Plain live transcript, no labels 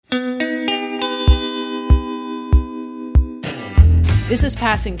This is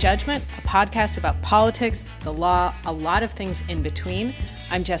Passing Judgment, a podcast about politics, the law, a lot of things in between.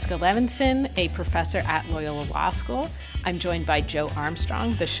 I'm Jessica Levinson, a professor at Loyola Law School. I'm joined by Joe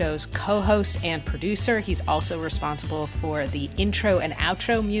Armstrong, the show's co-host and producer. He's also responsible for the intro and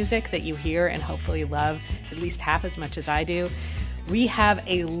outro music that you hear and hopefully love at least half as much as I do. We have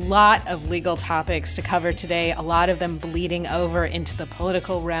a lot of legal topics to cover today, a lot of them bleeding over into the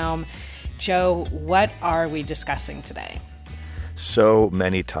political realm. Joe, what are we discussing today? So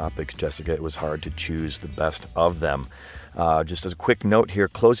many topics, Jessica. It was hard to choose the best of them. Just as a quick note here,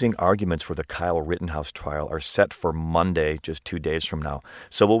 closing arguments for the Kyle Rittenhouse trial are set for Monday, just 2 days from now.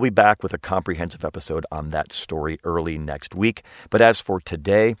 So we'll be back with a comprehensive episode on that story early next week. But as for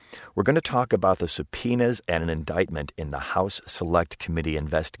today, we're going to talk about the subpoenas and an indictment in the House Select Committee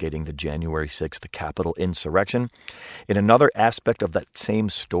investigating the January 6th Capitol insurrection. In another aspect of that same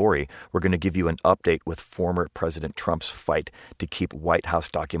story, we're going to give you an update with former President Trump's fight to keep White House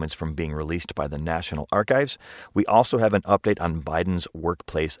documents from being released by the National Archives. We also have an update on Biden's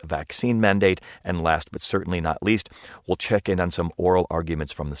workplace vaccine mandate. And last but certainly not least, we'll check in on some oral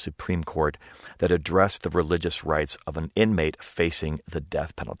arguments from the Supreme Court that address the religious rights of an inmate facing the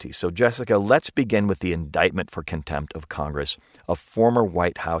death penalty. So, Jessica, let's begin with the indictment for contempt of Congress of former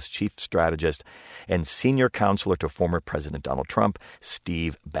White House chief strategist and senior counselor to former President Donald Trump,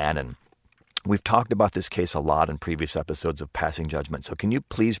 Steve Bannon. We've talked about this case a lot in previous episodes of Passing Judgment. So can you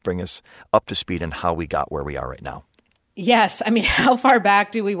please bring us up to speed on how we got where we are right now? Yes. I mean, how far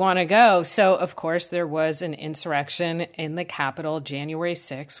back do we want to go? So, of course, there was an insurrection in the Capitol, January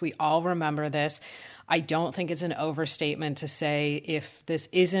 6th. We all remember this. I don't think it's an overstatement to say if this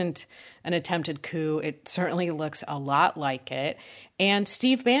isn't an attempted coup, it certainly looks a lot like it. And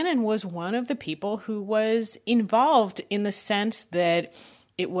Steve Bannon was one of the people who was involved in the sense that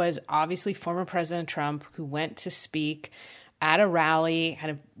it was obviously former President Trump who went to speak at a rally,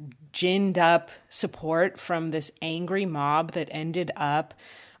 kind of ginned up support from this angry mob that ended up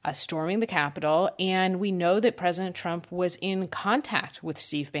storming the Capitol. And we know that President Trump was in contact with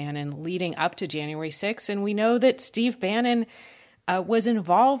Steve Bannon leading up to January 6th. And we know that Steve Bannon was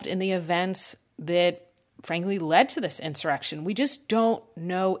involved in the events that, frankly, led to this insurrection. We just don't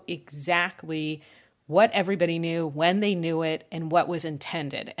know exactly what everybody knew, when they knew it, and what was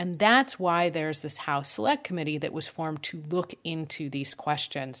intended. And that's why there's this House Select Committee that was formed to look into these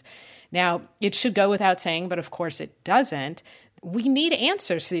questions. Now, it should go without saying, but of course it doesn't. We need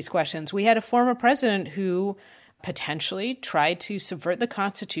answers to these questions. We had a former president who potentially tried to subvert the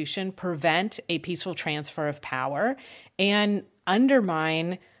Constitution, prevent a peaceful transfer of power, and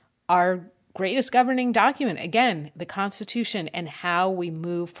undermine our greatest governing document, again, the Constitution, and how we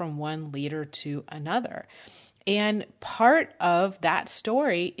move from one leader to another. And part of that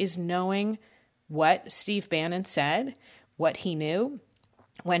story is knowing what Steve Bannon said, what he knew,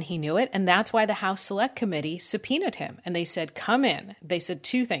 when he knew it. And that's why the House Select Committee subpoenaed him. And they said, come in. They said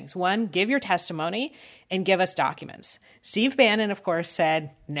two things. One, give your testimony and give us documents. Steve Bannon, of course,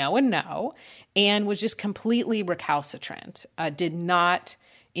 said no and no, and was just completely recalcitrant, did not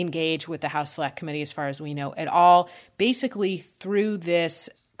engage with the House Select Committee, as far as we know, at all, basically through this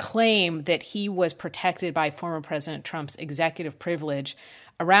claim that he was protected by former President Trump's executive privilege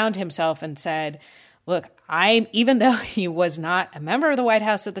around himself, and said, look, even though he was not a member of the White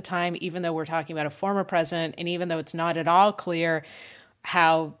House at the time, even though we're talking about a former president, and even though it's not at all clear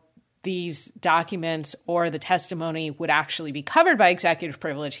how these documents or the testimony would actually be covered by executive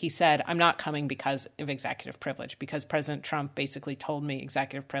privilege, he said, I'm not coming because of executive privilege, because President Trump basically told me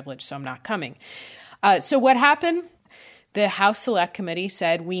executive privilege, so I'm not coming. So what happened? The House Select Committee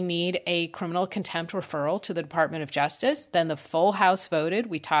said we need a criminal contempt referral to the Department of Justice. Then the full House voted.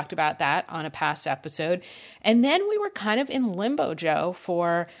 We talked about that on a past episode. And then we were kind of in limbo, Joe,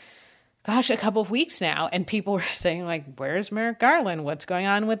 for a couple of weeks now, and people were saying, like, where's Merrick Garland? What's going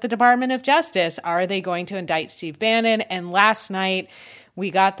on with the Department of Justice? Are they going to indict Steve Bannon? And last night,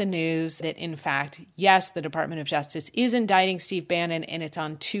 we got the news that, in fact, yes, the Department of Justice is indicting Steve Bannon, and it's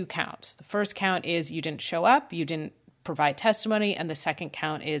on 2 counts. The first count is you didn't show up, you didn't provide testimony, and the second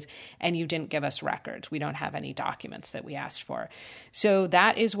count is, and you didn't give us records. We don't have any documents that we asked for. So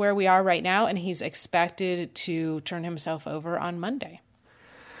that is where we are right now, and he's expected to turn himself over on Monday.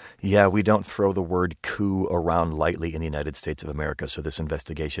 Yeah, we don't throw the word coup around lightly in the United States of America, so this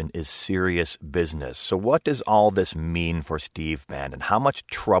investigation is serious business. So what does all this mean for Steve Bannon? How much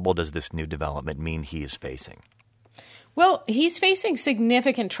trouble does this new development mean he is facing? Well, he's facing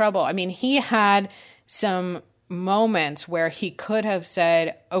significant trouble. I mean, he had some moments where he could have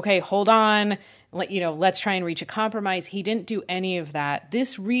said, okay, hold on, let's try and reach a compromise. He didn't do any of that.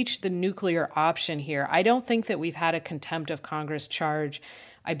 This reached the nuclear option here. I don't think that we've had a contempt of Congress charge,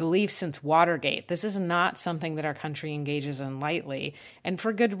 I believe, since Watergate. This is not something that our country engages in lightly, and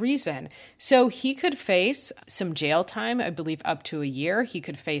for good reason. So he could face some jail time, I believe up to a year. He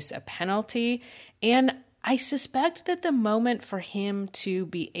could face a penalty. And I suspect that the moment for him to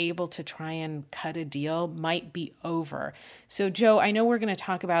be able to try and cut a deal might be over. So, Joe, I know we're going to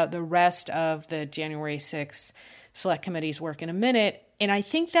talk about the rest of the January 6th Select Committee's work in a minute, and I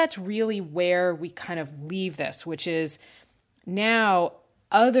think that's really where we kind of leave this, which is now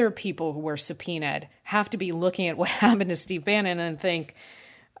other people who were subpoenaed have to be looking at what happened to Steve Bannon and think,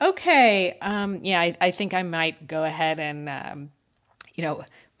 okay, I think I might go ahead and,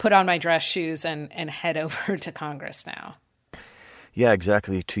 put on my dress shoes and head over to Congress now. Yeah,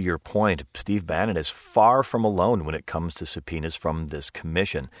 exactly. To your point, Steve Bannon is far from alone when it comes to subpoenas from this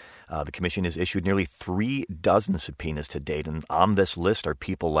commission. The commission has issued nearly 36 subpoenas to date, and on this list are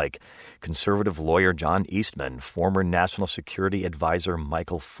people like conservative lawyer John Eastman, former National Security Advisor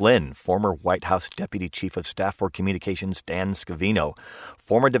Michael Flynn, former White House Deputy Chief of Staff for Communications Dan Scavino,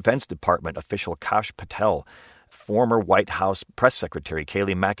 former Defense Department official Kash Patel, former White House Press Secretary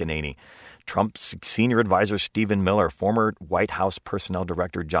Kayleigh McEnany, Trump's senior advisor Stephen Miller, former White House Personnel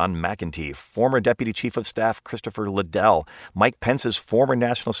Director John McEntee, former Deputy Chief of Staff Christopher Liddell, Mike Pence's former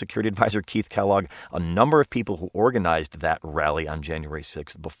National Security Advisor Keith Kellogg, a number of people who organized that rally on January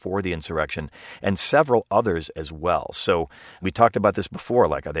 6th before the insurrection, and several others as well. So we talked about this before,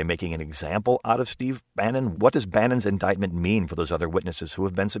 like, are they making an example out of Steve Bannon? What does Bannon's indictment mean for those other witnesses who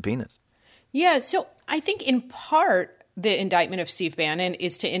have been subpoenaed? Yeah, so I think in part the indictment of Steve Bannon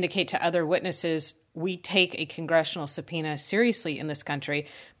is to indicate to other witnesses we take a congressional subpoena seriously in this country.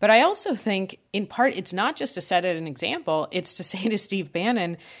 But I also think in part it's not just to set it an example, it's to say to Steve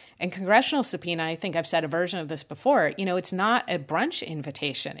Bannon, and congressional subpoena, I think I've said a version of this before, it's not a brunch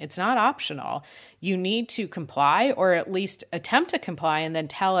invitation. It's not optional. You need to comply or at least attempt to comply and then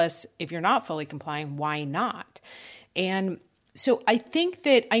tell us if you're not fully complying, why not? And so I think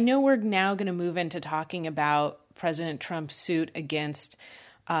that I know we're now going to move into talking about President Trump's suit against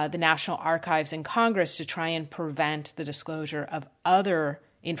the National Archives and Congress to try and prevent the disclosure of other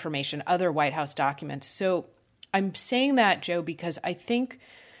information, other White House documents. So I'm saying that, Joe, because I think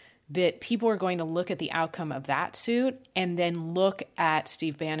that people are going to look at the outcome of that suit and then look at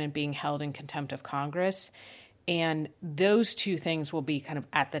Steve Bannon being held in contempt of Congress. And those two things will be kind of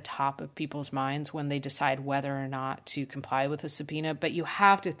at the top of people's minds when they decide whether or not to comply with a subpoena. But you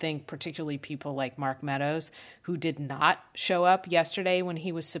have to think, particularly people like Mark Meadows, who did not show up yesterday when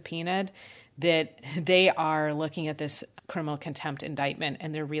he was subpoenaed, that they are looking at this criminal contempt indictment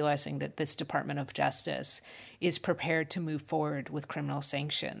and they're realizing that this Department of Justice is prepared to move forward with criminal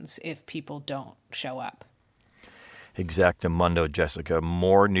sanctions if people don't show up. Exactamundo, Jessica.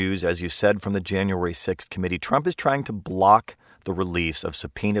 More news, as you said, from the January 6th committee. Trump is trying to block the release of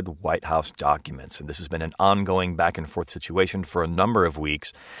subpoenaed White House documents, and this has been an ongoing back-and-forth situation for a number of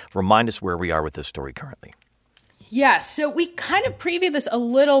weeks. Remind us where we are with this story currently. Yeah, so we kind of previewed this a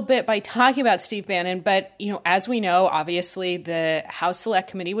little bit by talking about Steve Bannon, but, as we know, obviously the House Select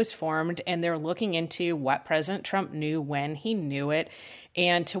Committee was formed, and they're looking into what President Trump knew when he knew it,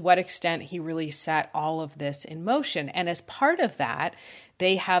 and to what extent he really set all of this in motion. And as part of that,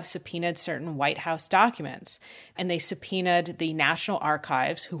 they have subpoenaed certain White House documents, and they subpoenaed the National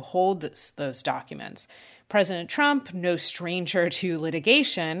Archives who hold those documents. President Trump, no stranger to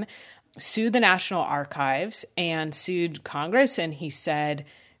litigation, sued the National Archives and sued Congress, and he said,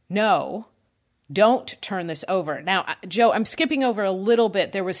 no, don't turn this over. Now, Joe, I'm skipping over a little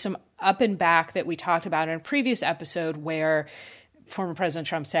bit. There was some up and back that we talked about in a previous episode where former President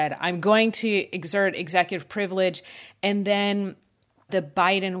Trump said, I'm going to exert executive privilege. And then the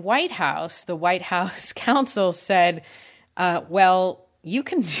Biden White House, the White House counsel said, well, you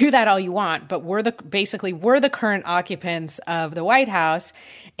can do that all you want, but we're the current occupants of the White House,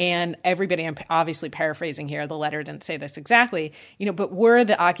 and everybody, I'm obviously paraphrasing here, the letter didn't say this exactly, but we're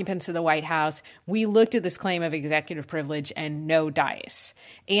the occupants of the White House. We looked at this claim of executive privilege and no dice.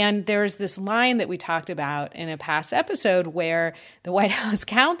 And there's this line that we talked about in a past episode where the White House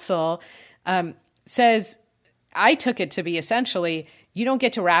counsel says, I took it to be essentially, you don't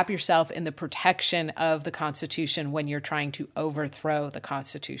get to wrap yourself in the protection of the Constitution when you're trying to overthrow the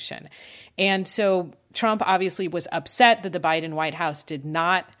Constitution. And so Trump obviously was upset that the Biden White House did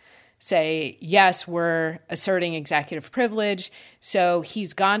not say, yes, we're asserting executive privilege. So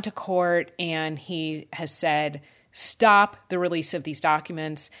he's gone to court and he has said, stop the release of these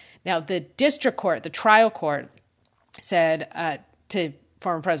documents. Now, the district court, the trial court, said to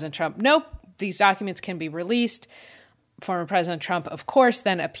former President Trump, nope, these documents can be released. Former President Trump, of course,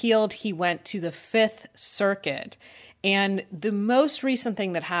 then appealed. He went to the Fifth Circuit. And the most recent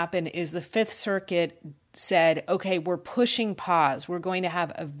thing that happened is the Fifth Circuit said, okay, we're pushing pause. We're going to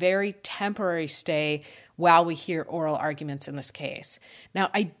have a very temporary stay while we hear oral arguments in this case. Now,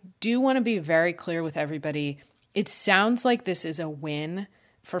 I do want to be very clear with everybody. It sounds like this is a win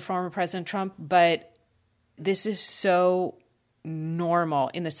for former President Trump, but this is so normal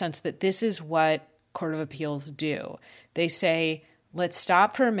in the sense that this is what Court of Appeals do. They say, let's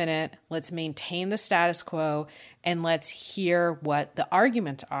stop for a minute, let's maintain the status quo, and let's hear what the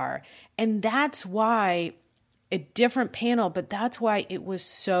arguments are. And that's why a different panel, but that's why it was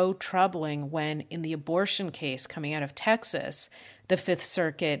so troubling when in the abortion case coming out of Texas, the Fifth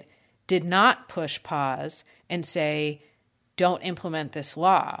Circuit did not push pause and say, don't implement this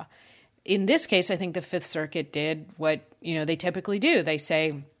law. In this case, I think the Fifth Circuit did what, they typically do. They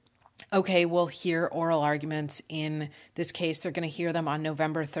say, okay, we'll hear oral arguments in this case. They're going to hear them on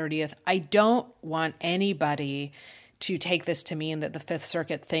November 30th. I don't want anybody to take this to mean that the Fifth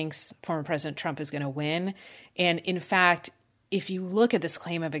Circuit thinks former President Trump is going to win. And in fact, if you look at this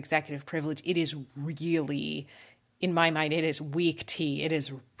claim of executive privilege, it is really, in my mind, it is weak tea. It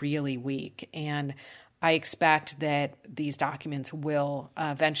is really weak. And I expect that these documents will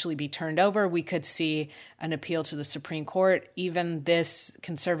eventually be turned over. We could see an appeal to the Supreme Court. Even this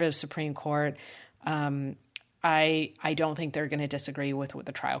conservative Supreme Court, I don't think they're going to disagree with what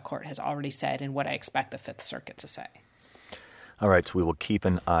the trial court has already said and what I expect the Fifth Circuit to say. All right, so we will keep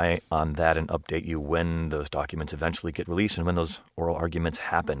an eye on that and update you when those documents eventually get released and when those oral arguments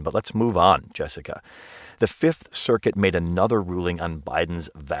happen. But let's move on, Jessica. The Fifth Circuit made another ruling on Biden's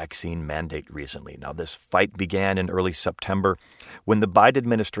vaccine mandate recently. Now, this fight began in early September when the Biden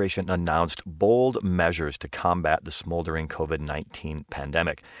administration announced bold measures to combat the smoldering COVID-19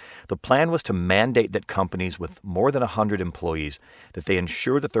 pandemic. The plan was to mandate that companies with more than 100 employees, that they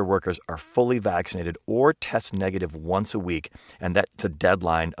ensure that their workers are fully vaccinated or test negative once a week, and that's a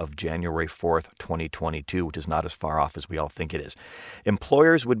deadline of January 4th, 2022, which is not as far off as we all think it is.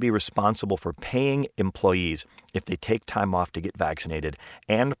 Employers would be responsible for paying employees if they take time off to get vaccinated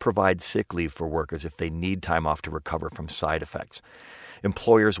and provide sick leave for workers if they need time off to recover from side effects.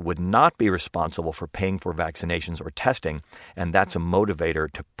 Employers would not be responsible for paying for vaccinations or testing, and that's a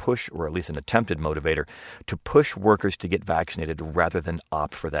motivator to push, or at least an attempted motivator, to push workers to get vaccinated rather than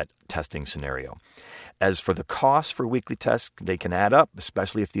opt for that testing scenario. As for the costs for weekly tests, they can add up,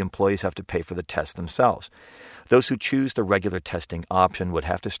 especially if the employees have to pay for the tests themselves. Those who choose the regular testing option would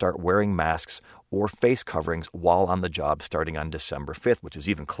have to start wearing masks or face coverings while on the job starting on December 5th, which is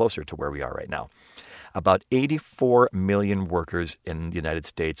even closer to where we are right now. About 84 million workers in the United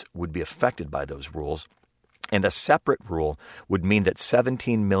States would be affected by those rules. And a separate rule would mean that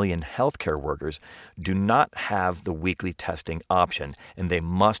 17 million healthcare workers do not have the weekly testing option, and they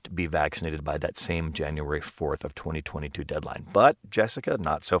must be vaccinated by that same January 4th of 2022 deadline. But, Jessica,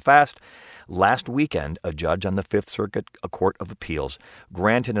 not so fast. Last weekend, a judge on the Fifth Circuit Court of Appeals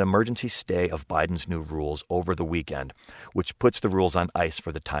granted an emergency stay of Biden's new rules over the weekend, which puts the rules on ice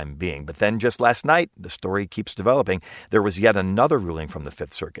for the time being. But then just last night, the story keeps developing, there was yet another ruling from the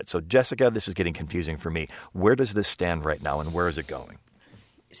Fifth Circuit. So, Jessica, this is getting confusing for me. Where does this stand right now, and where is it going?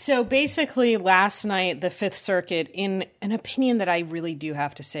 So basically, last night, the Fifth Circuit, in an opinion that I really do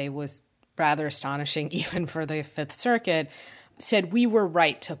have to say was rather astonishing, even for the Fifth Circuit, said we were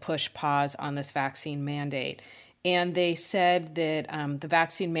right to push pause on this vaccine mandate. And they said that the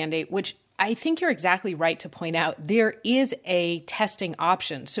vaccine mandate, which I think you're exactly right to point out, there is a testing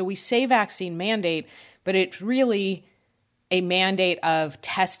option. So we say vaccine mandate, but it's really a mandate of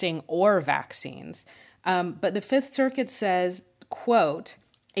testing or vaccines. But the Fifth Circuit says, quote,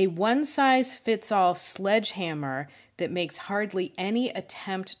 a one-size-fits-all sledgehammer that makes hardly any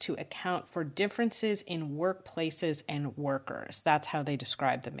attempt to account for differences in workplaces and workers. That's how they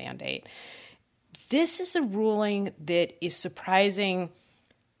describe the mandate. This is a ruling that is surprising,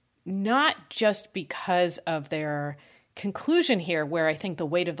 not just because of their conclusion here, where I think the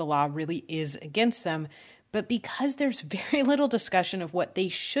weight of the law really is against them, but because there's very little discussion of what they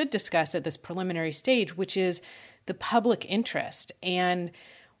should discuss at this preliminary stage, which is the public interest. And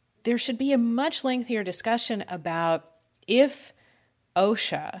there should be a much lengthier discussion about if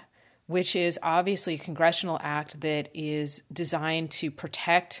OSHA, which is obviously a congressional act that is designed to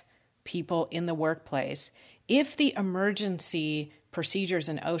protect people in the workplace, if the emergency procedures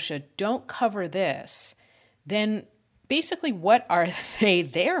in OSHA don't cover this, then basically what are they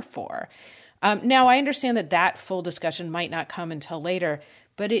there for? Now, I understand that full discussion might not come until later,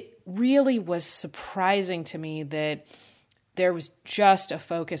 But it really was surprising to me that there was just a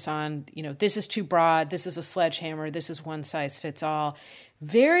focus on, this is too broad, this is a sledgehammer, this is one size fits all.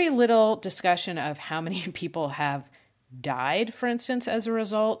 Very little discussion of how many people have died, for instance, as a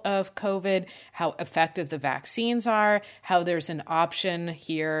result of COVID, how effective the vaccines are, how there's an option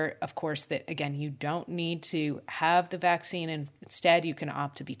here, of course, that, again, you don't need to have the vaccine and instead you can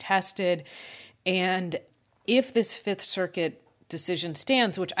opt to be tested. And if this Fifth Circuit decision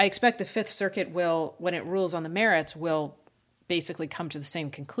stands, which I expect the Fifth Circuit will, when it rules on the merits, will basically come to the same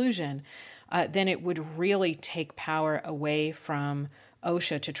conclusion, then it would really take power away from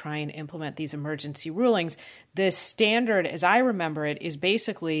OSHA to try and implement these emergency rulings. The standard, as I remember it, is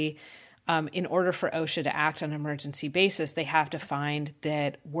basically in order for OSHA to act on an emergency basis, they have to find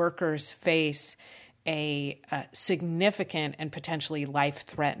that workers face a significant and potentially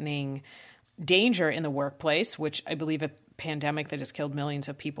life-threatening danger in the workplace, which I believe a pandemic that has killed millions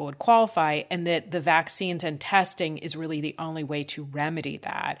of people would qualify, and that the vaccines and testing is really the only way to remedy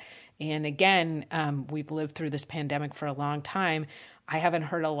that. And again, we've lived through this pandemic for a long time. I haven't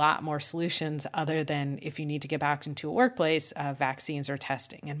heard a lot more solutions other than if you need to get back into a workplace, vaccines or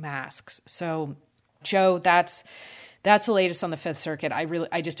testing and masks. So, Joe, that's the latest on the Fifth Circuit.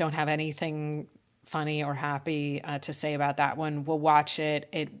 I just don't have anything funny or happy to say about that one. We'll watch it.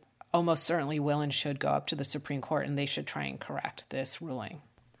 It almost certainly will and should go up to the Supreme Court, and they should try and correct this ruling.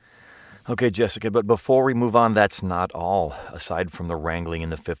 Okay, Jessica, but before we move on, that's not all. Aside from the wrangling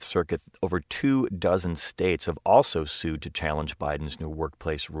in the Fifth Circuit, over 24 states have also sued to challenge Biden's new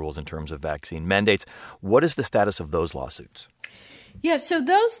workplace rules in terms of vaccine mandates. What is the status of those lawsuits? Yeah, so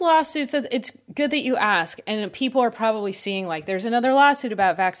those lawsuits, it's good that you ask, and people are probably seeing, like, there's another lawsuit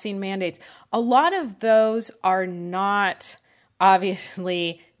about vaccine mandates. A lot of those are not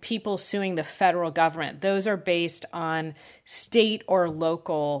obviously people suing the federal government. Those are based on state or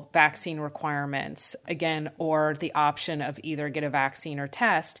local vaccine requirements, again, or the option of either get a vaccine or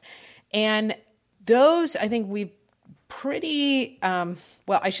test. And those, I think we pretty,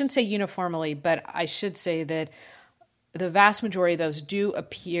 I shouldn't say uniformly, but I should say that the vast majority of those do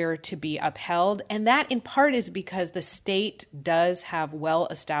appear to be upheld. And that in part is because the state does have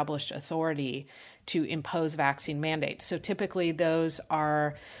well-established authority to impose vaccine mandates. So typically those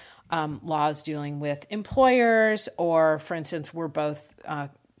are laws dealing with employers, or for instance, we're both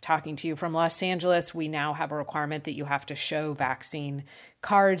talking to you from Los Angeles. We now have a requirement that you have to show vaccine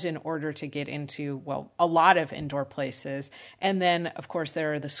cards in order to get into, a lot of indoor places. And then, of course,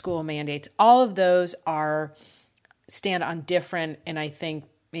 there are the school mandates. All of those stand on different and I think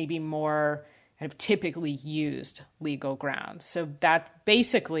maybe more kind of typically used legal grounds. So that's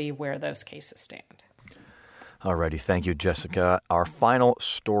basically where those cases stand. Alrighty, thank you, Jessica. Our final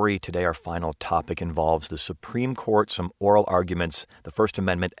story today, our final topic involves the Supreme Court, some oral arguments, the First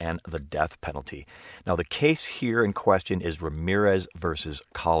Amendment, and the death penalty. Now, the case here in question is Ramirez versus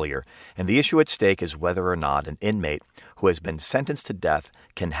Collier, and the issue at stake is whether or not an inmate who has been sentenced to death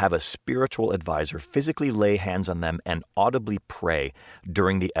can have a spiritual advisor physically lay hands on them and audibly pray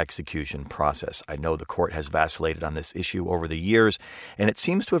during the execution process. I know the court has vacillated on this issue over the years, and it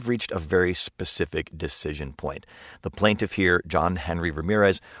seems to have reached a very specific decision point. The plaintiff here, John Henry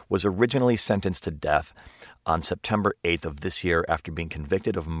Ramirez, was originally sentenced to death on September 8th of this year after being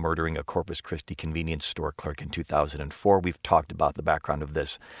convicted of murdering a Corpus Christi convenience store clerk in 2004. We've talked about the background of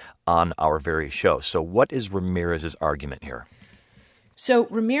this on our very show. So what is Ramirez's argument here? So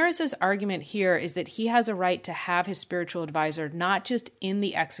Ramirez's argument here is that he has a right to have his spiritual advisor not just in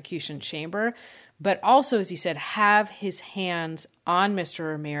the execution chamber, but also, as you said, have his hands on Mr.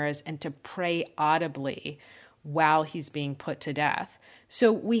 Ramirez and to pray audibly while he's being put to death.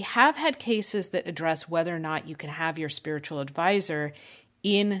 So we have had cases that address whether or not you can have your spiritual advisor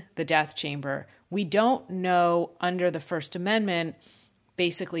in the death chamber. We don't know under the First Amendment,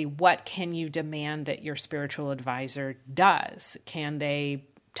 basically, what can you demand that your spiritual advisor does? Can they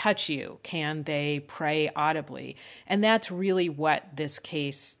touch you? Can they pray audibly? And that's really what this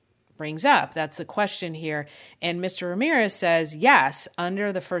case brings up. That's the question here. And Mr. Ramirez says, yes,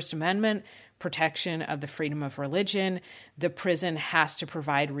 under the First Amendment, protection of the freedom of religion, the prison has to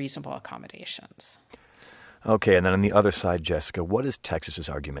provide reasonable accommodations. Okay, and then on the other side, Jessica, what is Texas's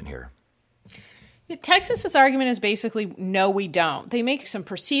argument here? Texas's argument is basically, no, we don't. They make some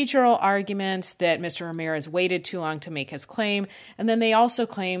procedural arguments that Mr. Ramirez waited too long to make his claim, and then they also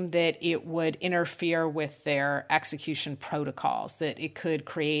claim that it would interfere with their execution protocols, that it could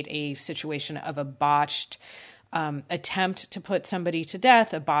create a situation of a botched attempt to put somebody to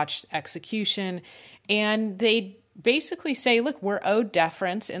death, a botched execution, and they basically say, look, we're owed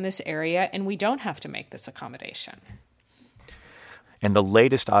deference in this area, and we don't have to make this accommodation. And the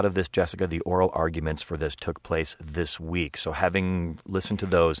latest out of this, Jessica, the oral arguments for this took place this week. So having listened to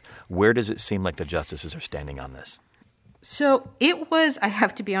those, where does it seem like the justices are standing on this? So it was, I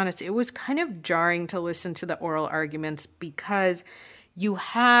have to be honest, it was kind of jarring to listen to the oral arguments because you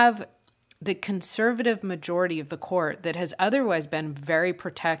have the conservative majority of the court that has otherwise been very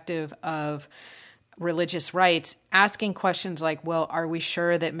protective of religious rights asking questions like, well, are we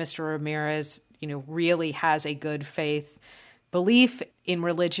sure that Mr. Ramirez, really has a good faith belief in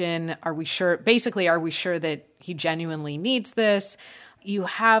religion? Are we sure that he genuinely needs this? You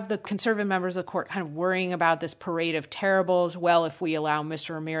have the conservative members of the court kind of worrying about this parade of terribles. Well, if we allow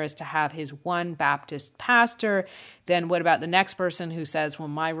Mr. Ramirez to have his one Baptist pastor, then what about the next person who says, well,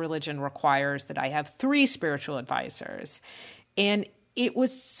 my religion requires that I have 3 spiritual advisors? And it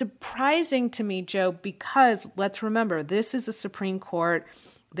was surprising to me, Joe, because let's remember, this is a Supreme Court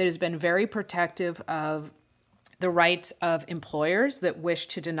that has been very protective of the rights of employers that wish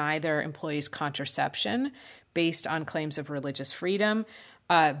to deny their employees contraception based on claims of religious freedom,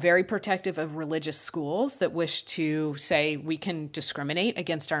 very protective of religious schools that wish to say we can discriminate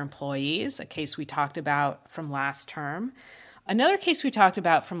against our employees, a case we talked about from last term. Another case we talked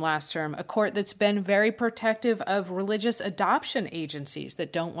about from last term, a court that's been very protective of religious adoption agencies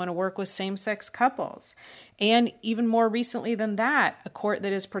that don't want to work with same-sex couples. And even more recently than that, a court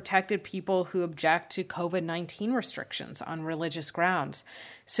that has protected people who object to COVID-19 restrictions on religious grounds.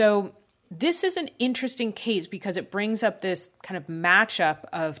 So this is an interesting case because it brings up this kind of matchup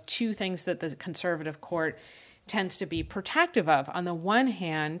of two things that the conservative court tends to be protective of. On the one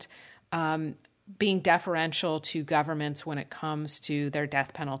hand, being deferential to governments when it comes to their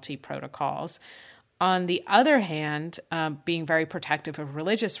death penalty protocols. On the other hand, being very protective of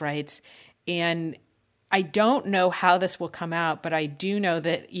religious rights. And I don't know how this will come out, but I do know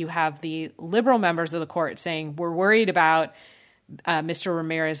that you have the liberal members of the court saying, we're worried about Mr.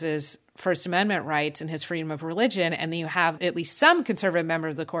 Ramirez's First Amendment rights and his freedom of religion. And then you have at least some conservative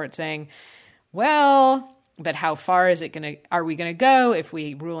members of the court saying, well, but how far are we going to go if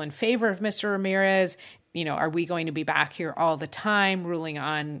we rule in favor of Mr. Ramirez? Are we going to be back here all the time ruling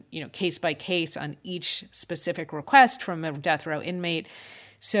on, case by case on each specific request from a death row inmate?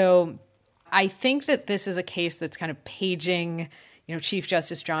 So I think that this is a case that's kind of paging, Chief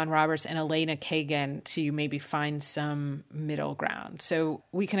Justice John Roberts and Elena Kagan to maybe find some middle ground. So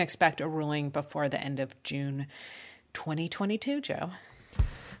we can expect a ruling before the end of June 2022, Joe.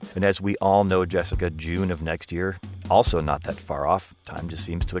 And as we all know, Jessica, June of next year, also not that far off. Time just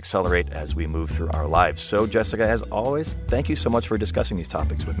seems to accelerate as we move through our lives. So, Jessica, as always, thank you so much for discussing these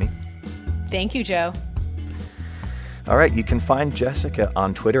topics with me. Thank you, Joe. All right, you can find Jessica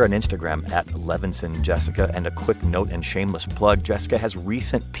on Twitter and Instagram at Levinson Jessica. And a quick note and shameless plug, Jessica has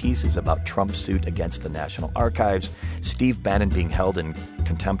recent pieces about Trump's suit against the National Archives, Steve Bannon being held in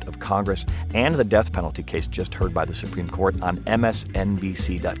contempt of Congress, and the death penalty case just heard by the Supreme Court on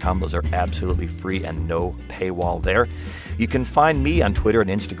msnbc.com. Those are absolutely free and no paywall there. You can find me on Twitter and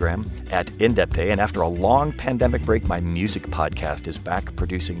Instagram at InDepthDay. And after a long pandemic break, my music podcast is back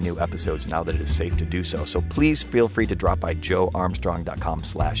producing new episodes now that it is safe to do so. So please feel free to drop by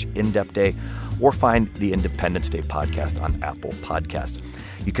joearmstrong.com/InDepthDay or find the Independence Day podcast on Apple Podcasts.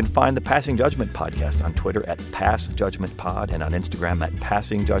 You can find the Passing Judgment podcast on Twitter at PassJudgmentPod and on Instagram at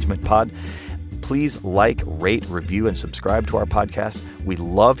PassingJudgmentPod. Please like, rate, review, and subscribe to our podcast. We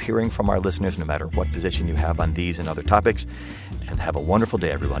love hearing from our listeners, no matter what position you have on these and other topics. And have a wonderful day,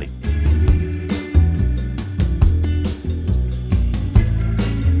 everybody.